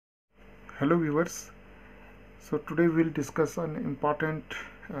Hello viewers. So today we'll discuss an important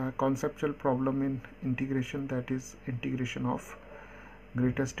conceptual problem in integration, that is integration of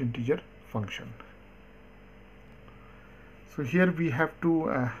greatest integer function. So here we have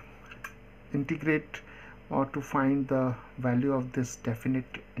to integrate or to find the value of this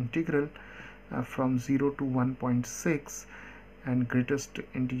definite integral from 0 to 1.6 and greatest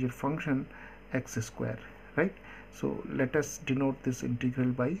integer function x square, right? So let us denote this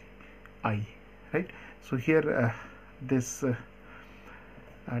integral by I, right? So here this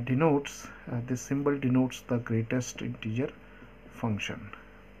symbol denotes the greatest integer function,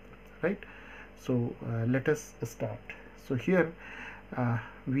 right? So let us start. So here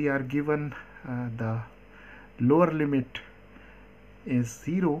we are given the lower limit is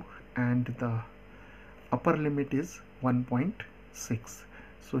 0 and the upper limit is 1.6.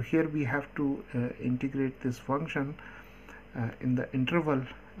 so here we have to integrate this function in the interval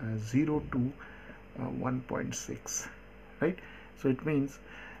 0 to 1.6, right? So it means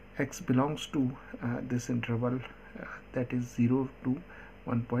x belongs to this interval that is 0 to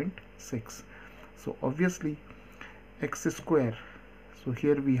 1.6. so obviously x square, so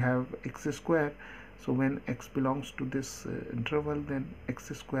here we have x square, so when x belongs to this interval, then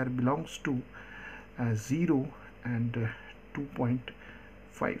x square belongs to 0 and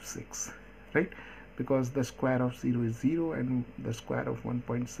 2.56, right? Because the square of 0 is 0 and the square of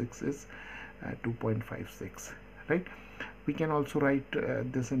 1.6 is 2.56, right? We can also write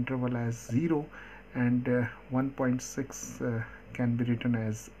this interval as 0 and 1.6 can be written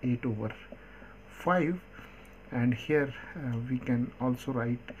as 8 over 5, and here we can also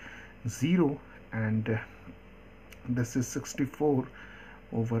write 0 and this is 64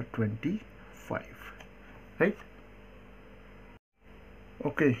 over 25, right?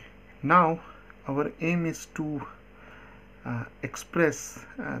 Okay, now our aim is to express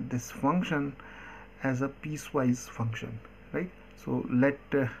this function as a piecewise function, right? So let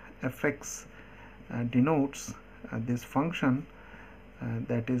fx denotes this function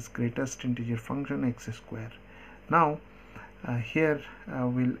that is greatest integer function x square. Now here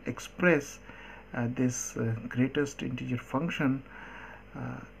we'll express this greatest integer function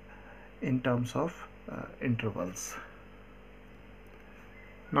in terms of intervals.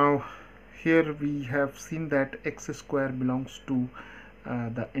 Now here we have seen that x square belongs to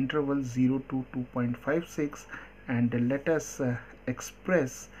the interval 0 to 2.56, and let us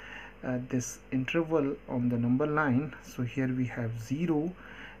express this interval on the number line. So here we have 0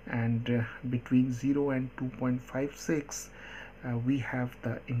 and between 0 and 2.56 we have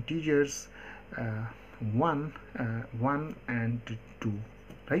the integers 1 and 2,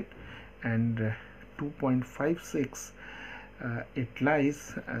 right? And 2.56 it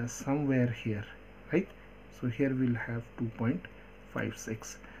lies somewhere here, right? So here we'll have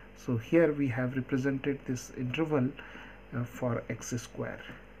 2.56. so here we have represented this interval for x square,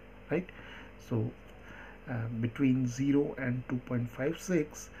 right? So between 0 and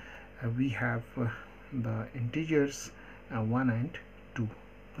 2.56 we have the integers 1 and 2,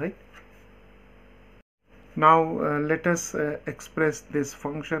 right? Now let us express this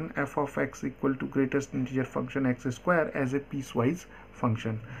function f of x equal to greatest integer function x square as a piecewise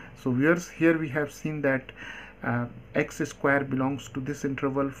function. So viewers, here we have seen that x square belongs to this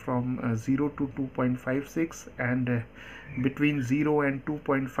interval from 0 to 2.56, and between 0 and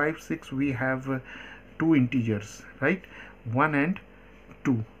 2.56 we have two integers, right? 1 and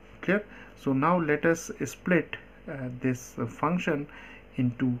 2. Clear? So now let us split this function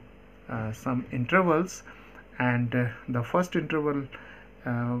into some intervals, and the first interval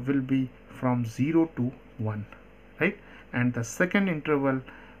will be from 0 to 1, right? And the second interval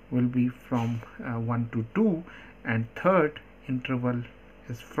will be from 1 to 2, and third interval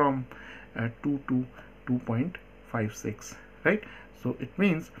is from 2 to 2.56, right? So it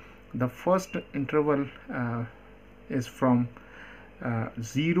means the first interval is from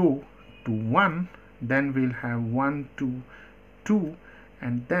 0 to 1, then we'll have 1 to 2,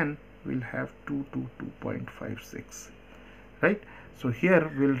 and then we'll have 2 to 2.56, right? So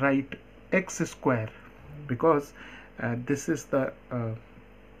here we'll write x square because this is the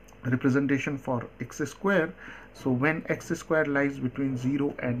representation for x square. So when x square lies between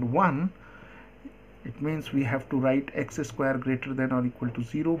 0 and 1, it means we have to write x square greater than or equal to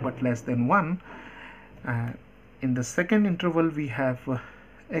 0 but less than 1. In the second interval we have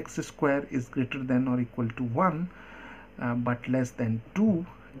x square is greater than or equal to 1 but less than 2,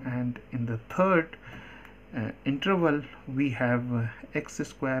 and in the third interval we have x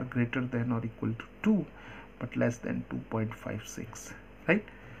square greater than or equal to 2 but less than 2.56, right?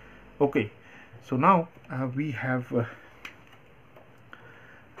 Okay, so now we have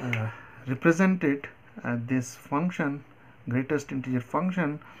represented this function, greatest integer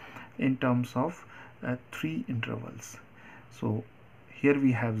function, in terms of 3 intervals. So here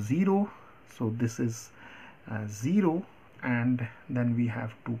we have 0, so this is 0, and then we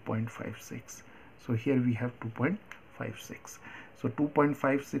have 2.56. So here we have 2.56. So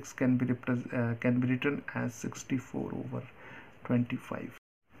 2.56 can be written as 64/25.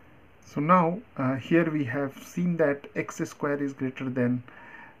 So now here we have seen that x square is greater than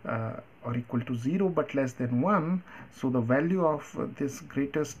or equal to 0 but less than 1. So the value of this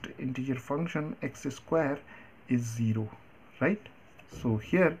greatest integer function x square is 0, right? So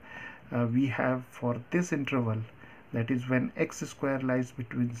here we have, for this interval, that is when x square lies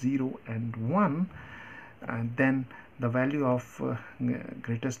between 0 and 1, and then the value of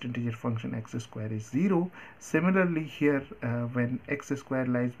greatest integer function x square is 0. Similarly here, when x square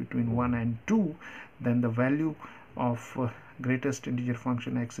lies between 1 and 2, then the value of greatest integer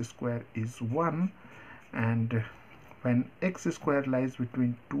function x square is 1, and when x square lies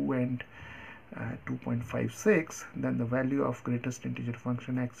between 2 and 2.56, then the value of greatest integer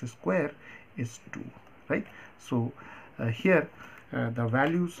function x square is 2, right? So here the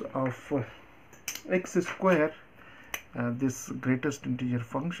values of x square, this greatest integer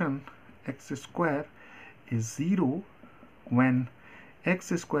function x square, is 0 when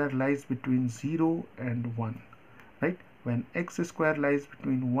x square lies between 0 and 1, right? When x square lies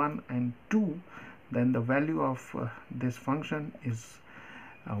between 1 and 2, then the value of this function is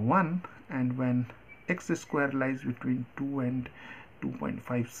 1, and when x square lies between 2 and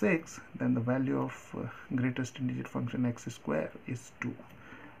 2.56, then the value of greatest integer function x square is 2,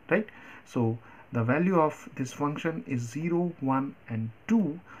 right? So the value of this function is 0, 1 and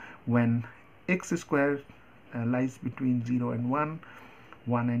 2 when x square lies between 0 and 1,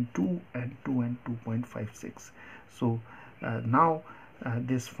 1 and 2, and 2 and 2.56. So now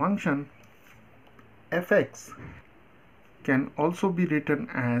this function fx can also be written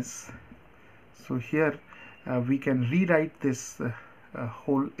as, so here we can rewrite this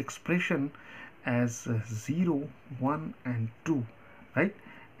whole expression as 0, 1 and 2, right?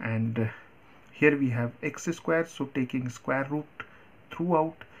 And here we have x square, so taking square root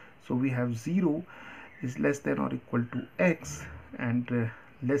throughout, so we have 0 is less than or equal to x, and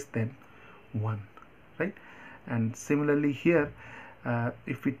less than 1, right? And similarly here,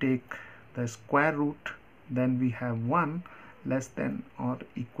 if we take the square root, then we have 1 less than or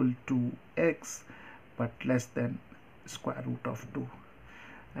equal to x but less than square root of 2.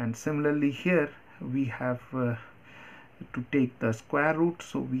 And similarly here we have to take the square root,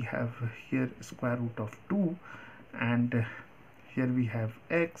 so we have here square root of 2, and here we have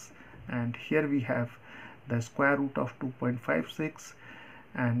x, and here we have the square root of 2.56,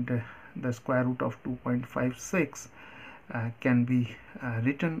 and the square root of 2.56 can be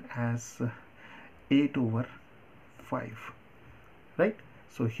written as 8/5, right?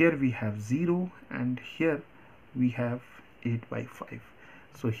 So here we have 0, and here we have 8/5.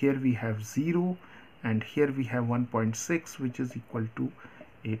 So here we have 0, and here we have 1.6, which is equal to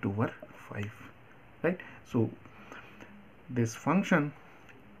 8/5, right? So this function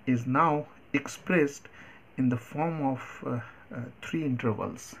is now expressed in the form of 3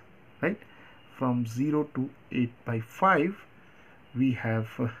 intervals, right? From 0 to 8/5, we have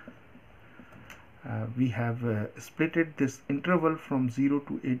splitted this interval from 0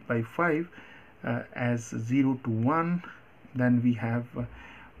 to 8/5 as 0 to 1, then we have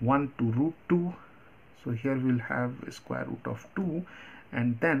 1 to root 2, so here we'll have square root of 2,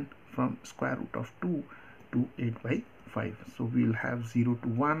 and then from square root of 2 to 8/5, so we'll have 0 to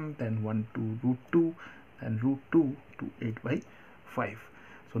 1, then 1 to root 2, and root 2 to 8/5.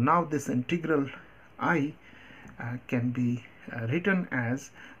 So now this integral I can be written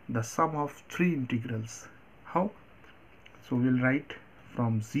as the sum of 3 integrals. How? So we'll write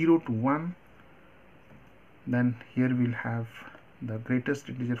from 0 to 1, then here we'll have the greatest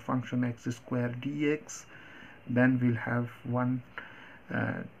integer function x square dx, then we'll have 1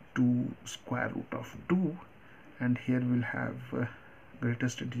 to square root of 2, and here we'll have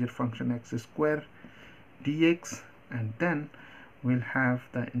greatest integer function x square dx, and then we'll have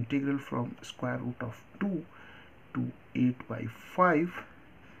the integral from square root of 2 to 8/5,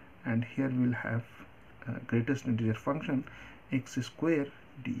 and here we'll have greatest integer function x square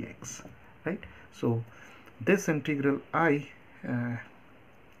dx, right? So this integral I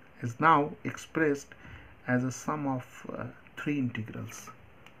is now expressed as a sum of 3 integrals.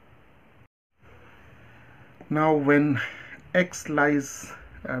 Now when x lies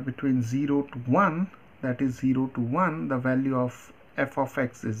between 0 to 1, that is 0 to 1, the value of f of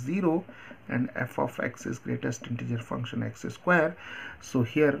x is 0 and f of x is greatest integer function x square, so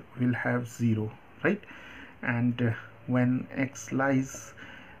here we'll have 0, right? And when x lies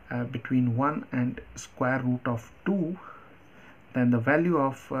between 1 and square root of 2, then the value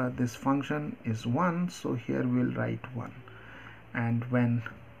of this function is 1, so here we'll write 1. And when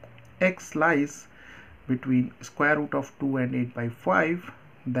x lies between square root of 2 and 8/5,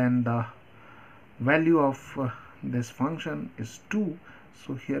 then the value of this function is 2,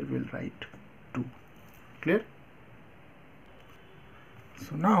 so here we'll write 2. Clear?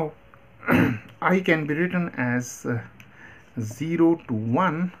 So now I can be written as 0 to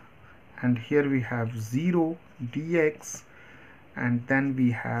 1, and here we have 0 dx, and then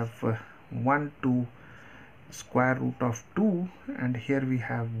we have 1 to square root of 2, and here we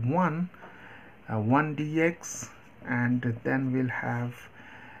have 1 dx, and then we'll have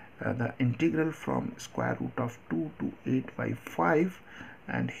the integral from square root of 2 to 8/5,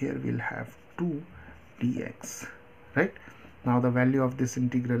 and here we'll have 2 dx, right? Now the value of this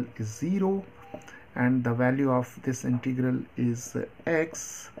integral is 0, and the value of this integral is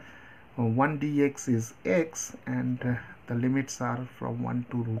x. 1 dx is x, and the limits are from 1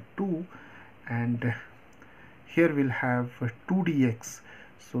 to root 2, and here we'll have 2 dx,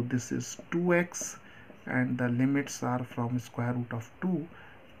 so this is 2x, and the limits are from square root of 2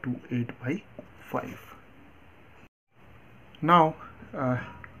 to 8/5. Now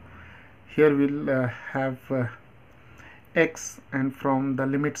here we'll have x, and from the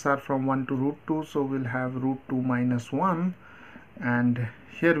limits are from 1 to root 2, so we'll have root 2 minus 1, and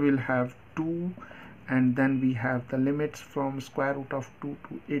here we'll have 2, and then we have the limits from square root of 2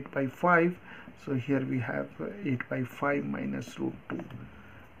 to 8/5, so here we have 8/5 minus root 2,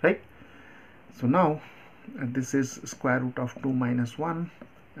 right? So now this is square root of 2 minus 1,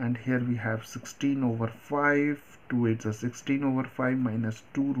 and here we have 16 over 5, 2 8 is 16 over 5 minus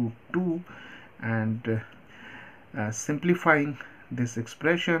 2 root 2, and simplifying this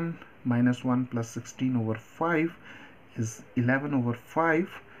expression, minus 1 plus 16 over 5 is 11 over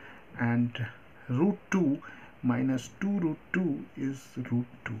 5, and root 2 minus 2 root 2 is root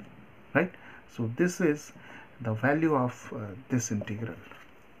 2, right? So this is the value of this integral.